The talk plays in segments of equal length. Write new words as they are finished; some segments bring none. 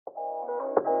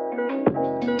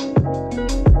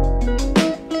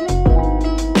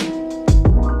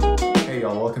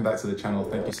Welcome back to the channel.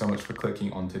 Thank you so much for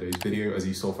clicking on today's video. As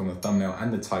you saw from the thumbnail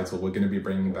and the title, we're going to be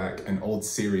bringing back an old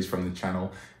series from the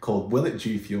channel called Will It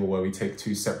Gfuel, where we take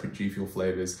two separate G Fuel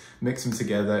flavors, mix them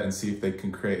together and see if they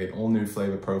can create an all new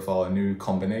flavor profile, a new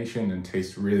combination, and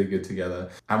taste really good together.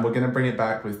 And we're going to bring it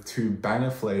back with two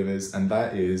banger flavors, and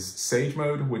that is Sage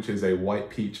Mode, which is a white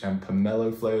peach and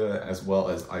pomelo flavor, as well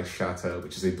as Ice Shatter,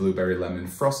 which is a blueberry lemon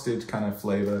frosted kind of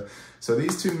flavor. So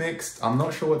these two mixed, I'm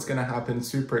not sure what's gonna happen,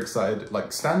 super excited. Like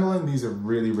standalone, these are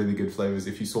really, really good flavors.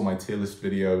 If you saw my tier list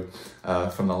video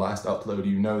from the last upload,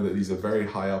 you know that these are very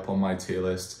high up on my tier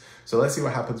list. So let's see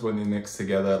what happens when they mix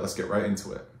together. Let's get right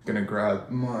into it. I'm gonna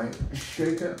grab my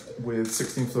shaker with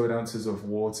 16 fluid ounces of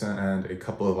water and a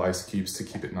couple of ice cubes to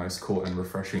keep it nice, cool, and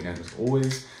refreshing as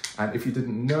always. And if you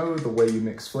didn't know the way you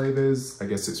mix flavors, I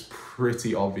guess it's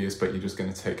pretty obvious, but you're just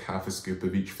gonna take half a scoop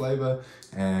of each flavor.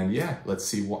 And yeah, let's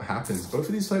see what happens. Both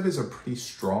of these flavors are pretty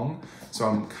strong, so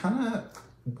I'm kind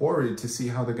of worried to see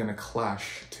how they're gonna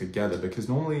clash together, because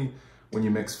normally when you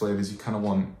mix flavors, you kind of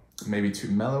want maybe two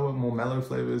more mellow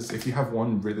flavors. If you have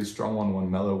one really strong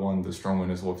one mellow one, the strong one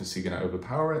is obviously gonna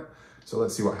overpower it. So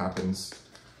let's see what happens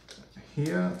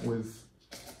here with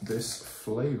this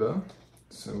flavor.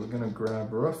 So we're gonna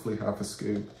grab roughly half a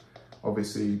scoop.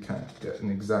 Obviously you can't get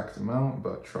an exact amount,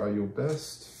 but try your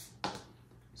best.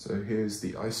 So here's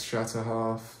the Ice Shatter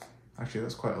half. Actually,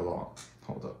 that's quite a lot.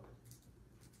 Hold up.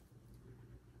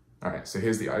 All right, so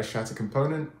here's the Ice Shatter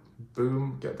component.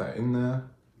 Boom, get that in there.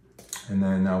 And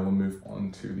then now we'll move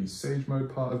on to the Sage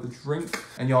Mode part of the drink.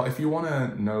 And y'all, if you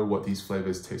wanna know what these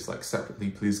flavors taste like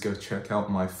separately, please go check out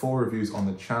my 4 reviews on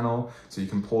the channel. So you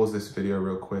can pause this video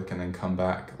real quick and then come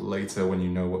back later when you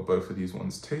know what both of these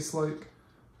ones taste like.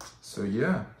 So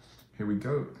yeah, here we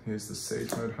go. Here's the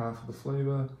Sage Mode half of the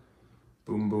flavor.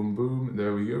 Boom, boom, boom,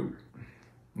 there we go.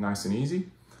 Nice and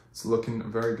easy. It's looking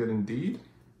very good indeed.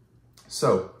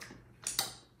 So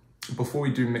before we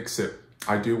do mix it,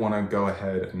 I do want to go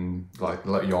ahead and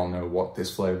let y'all know what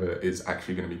this flavor is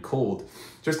actually going to be called,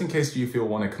 just in case you feel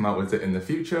want to come out with it in the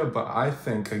future. But I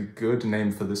think a good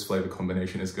name for this flavor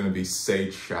combination is going to be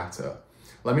Sage Shatter.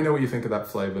 Let me know what you think of that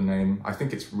flavor name. I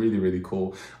think it's really, really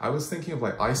cool. I was thinking of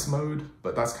like Ice Mode,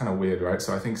 but that's kind of weird, right?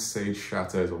 So I think Sage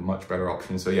Shatter is a much better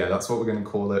option. So yeah, that's what we're going to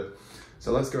call it.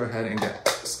 So let's go ahead and get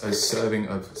a serving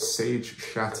of Sage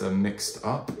Shatter mixed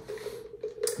up.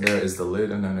 There is the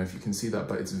lid. I don't know if you can see that,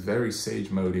 but it's very Sage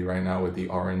Modey right now with the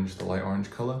orange, the light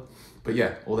orange color. But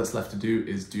yeah, all that's left to do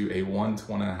is do a 1 to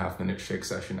 1.5 minute shake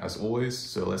session as always.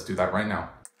 So let's do that right now.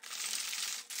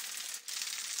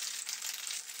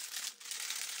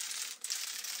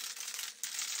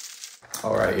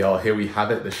 All right, y'all, here we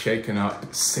have it, the shaken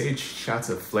up Sage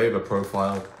Shatter flavor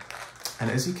profile.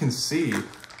 And as you can see,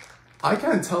 I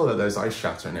can't tell that there's Ice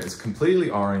Shatter in it. It's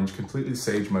completely orange, completely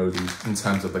Sage Modey in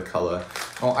terms of the color.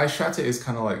 Well, Ice Shatter is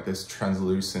kind of like this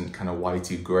translucent kind of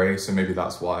whitey gray, so maybe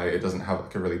that's why it doesn't have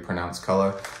like a really pronounced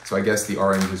color. So I guess the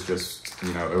orange is just,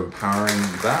 you know, overpowering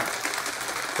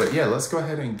that. But yeah, let's go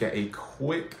ahead and get a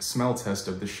quick smell test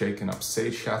of the shaken up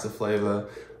Sage Shatter flavor.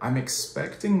 I'm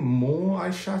expecting more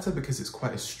Ice Shatter because it's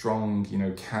quite a strong, you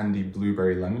know, candy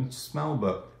blueberry lemon smell,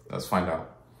 but let's find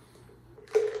out.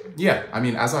 Yeah, I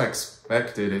mean, as I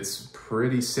expected, it's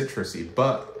pretty citrusy,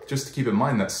 but just to keep in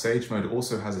mind that Sage Mode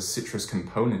also has a citrus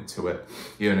component to it.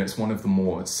 You know, and it's one of the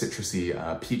more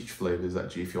citrusy peach flavors that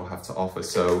G Fuel have to offer.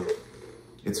 So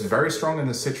it's very strong in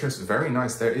the citrus, very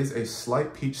nice. There is a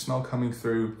slight peach smell coming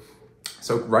through.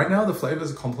 So right now the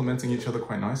flavors are complementing each other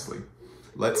quite nicely.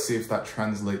 Let's see if that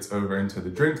translates over into the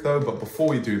drink though. But before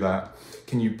we do that,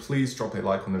 can you please drop a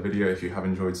like on the video if you have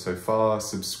enjoyed so far,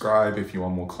 subscribe if you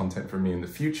want more content from me in the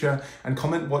future, and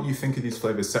comment what you think of these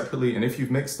flavors separately. And if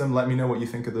you've mixed them, let me know what you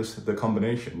think of the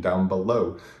combination down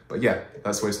below. But yeah,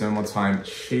 let's waste no more time.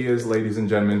 Cheers, ladies and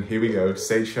gentlemen. Here we go.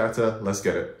 Sage Shatter, let's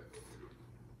get it.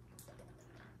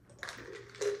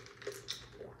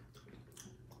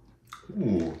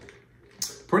 Ooh,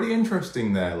 pretty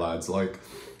interesting there, lads. Like,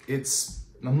 it's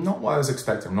not what I was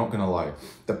expecting, I'm not gonna lie.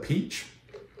 The peach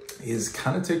is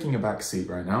kind of taking a back seat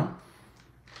right now.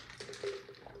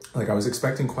 Like, I was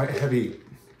expecting quite heavy,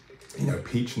 you know,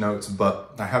 peach notes,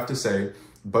 but I have to say,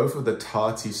 both of the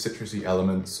tarty, citrusy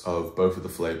elements of both of the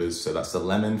flavors, so that's the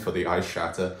lemon for the Ice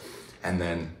Shatter, and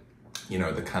then, you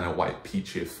know, the kind of white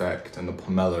peachy effect and the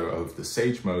pomelo of the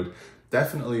Sage Mode,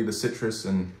 definitely the citrus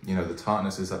and, you know, the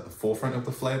tartness is at the forefront of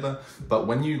the flavor. But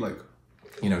when you, like,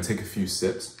 you know, take a few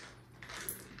sips,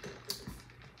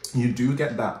 you do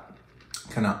get that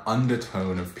kind of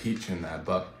undertone of peach in there,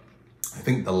 but I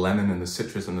think the lemon and the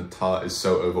citrus and the tart is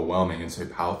so overwhelming and so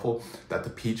powerful that the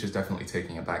peach is definitely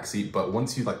taking a backseat. But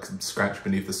once you like scratch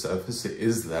beneath the surface, it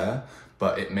is there,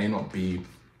 but it may not be,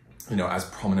 you know, as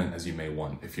prominent as you may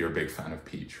want if you're a big fan of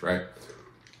peach, right?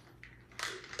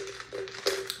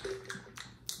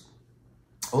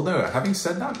 Although, having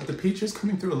said that, the peach is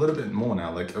coming through a little bit more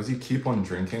now. Like, as you keep on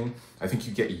drinking, I think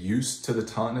you get used to the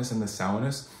tartness and the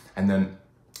sourness, and then,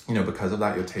 you know, because of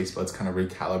that, your taste buds kind of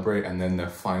recalibrate, and then they're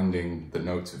finding the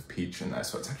notes of peach in there.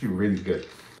 So it's actually really good.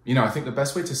 You know, I think the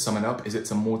best way to sum it up is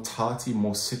it's a more tarty,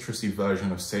 more citrusy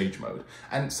version of Sage Mode.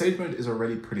 And Sage Mode is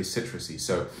already pretty citrusy.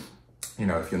 So, you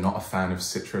know, if you're not a fan of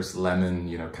citrus, lemon,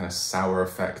 you know, kind of sour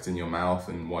effect in your mouth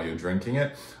and while you're drinking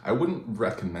it, I wouldn't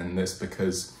recommend this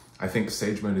because I think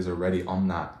Sage Mode is already on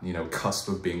that, you know, cusp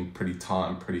of being pretty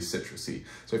tart and pretty citrusy.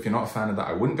 So if you're not a fan of that,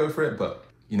 I wouldn't go for it. But,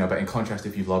 you know, but in contrast,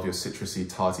 if you love your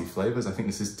citrusy, tarty flavors, I think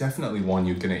this is definitely one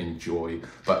you're gonna enjoy.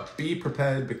 But be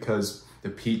prepared because the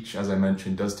peach, as I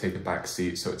mentioned, does take a back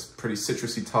seat. So it's pretty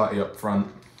citrusy, tarty up front.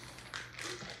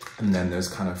 And then there's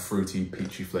kind of fruity,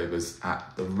 peachy flavors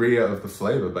at the rear of the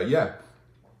flavor. But yeah,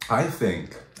 I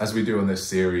think as we do on this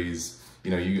series, you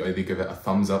know, you either give it a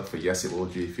thumbs up for yes, it will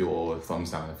G Fuel, or a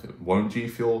thumbs down if it won't G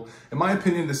Fuel. In my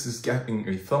opinion, this is getting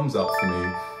a thumbs up for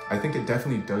me. I think it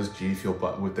definitely does G Fuel,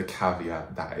 but with the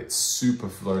caveat that it's super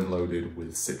front loaded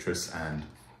with citrus and,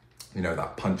 you know,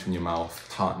 that punch in your mouth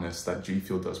tartness that G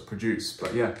Fuel does produce.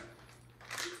 But yeah,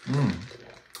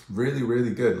 really,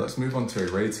 really good. Let's move on to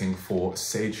a rating for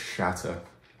Sage Shatter.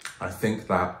 I think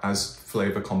that as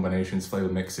flavor combinations, flavor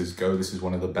mixes go, this is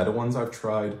one of the better ones I've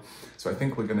tried. So I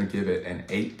think we're gonna give it an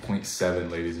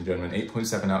 8.7, ladies and gentlemen.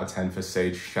 8.7 out of 10 for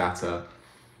Sage Shatter.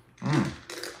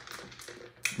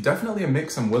 Definitely a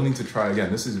mix I'm willing to try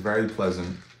again. This is very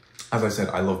pleasant. As I said,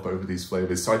 I love both of these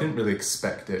flavors, so I didn't really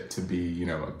expect it to be, you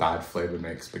know, a bad flavor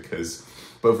mix because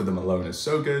both of them alone is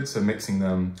so good, so mixing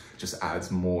them just adds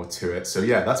more to it. So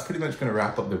yeah, that's pretty much gonna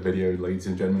wrap up the video, ladies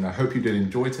and gentlemen. I hope you did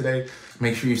enjoy today.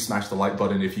 Make sure you smash the like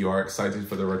button if you are excited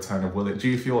for the return of Will It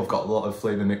Gfuel. I've got a lot of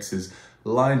flavor mixes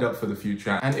lined up for the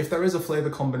future. And if there is a flavor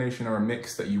combination or a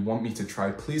mix that you want me to try,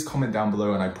 please comment down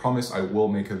below and I promise I will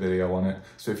make a video on it.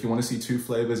 So if you wanna see 2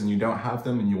 flavors and you don't have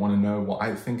them and you wanna know what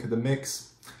I think of the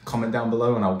mix, comment down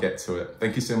below and I'll get to it.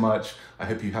 Thank you so much. I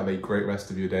hope you have a great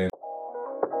rest of your day.